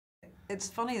It's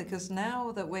funny because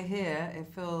now that we're here, it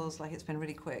feels like it's been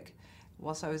really quick.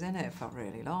 Whilst I was in it, it felt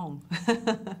really long.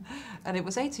 And it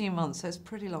was 18 months, so it's a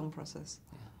pretty long process.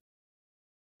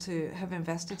 To have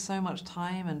invested so much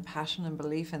time and passion and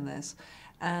belief in this,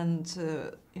 and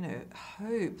to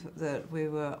hope that we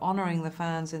were honouring the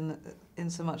fans in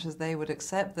so much as they would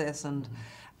accept this and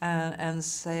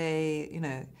say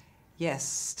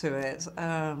yes to it.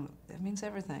 It means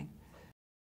everything.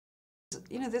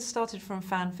 This started from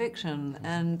fan fiction,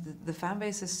 and the fan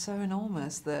base is so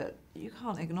enormous that you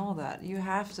can't ignore that. You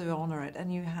have to honour it,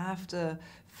 and you have to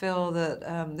feel that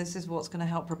this is what's going to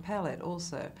help propel it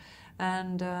also.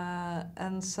 And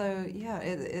so, yeah,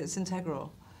 it's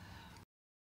integral.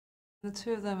 The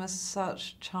two of them are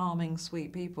such charming,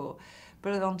 sweet people.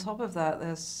 But on top of that,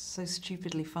 they're so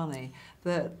stupidly funny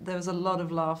that there was a lot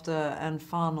of laughter and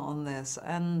fun on this.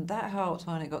 And that helped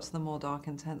when it got to the more dark,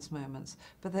 intense moments.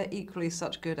 But they're equally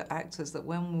such good actors that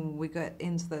when we get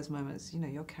into those moments,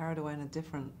 you're carried away in a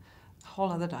different,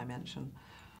 whole other dimension.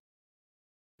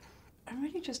 I'm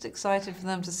really just excited for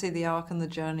them to see the arc and the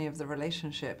journey of the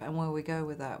relationship and where we go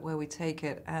with that, where we take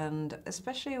it, and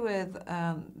especially with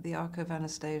the arc of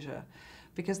Anastasia,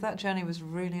 because that journey was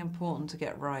really important to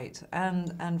get right,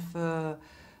 and for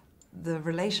the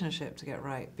relationship to get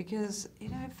right, because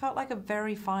it felt like a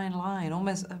very fine line,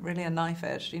 almost really a knife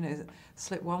edge,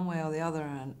 slip one way or the other,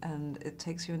 and it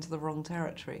takes you into the wrong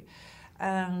territory.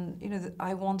 And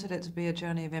I wanted it to be a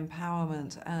journey of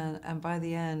empowerment, and by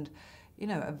the end,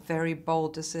 a very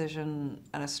bold decision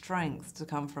and a strength to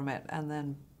come from it, and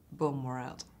then boom, we're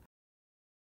out.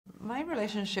 My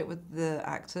relationship with the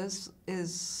actors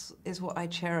is what I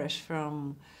cherish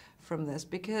from this,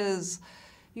 because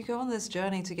you go on this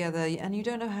journey together and you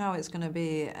don't know how it's going to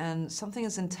be, and something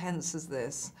as intense as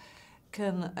this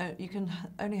you can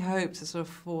only hope to sort of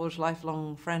forge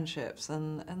lifelong friendships,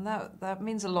 and that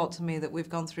means a lot to me, that we've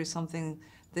gone through something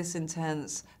this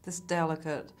intense, this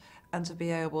delicate, and to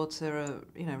be able to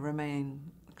remain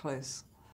close.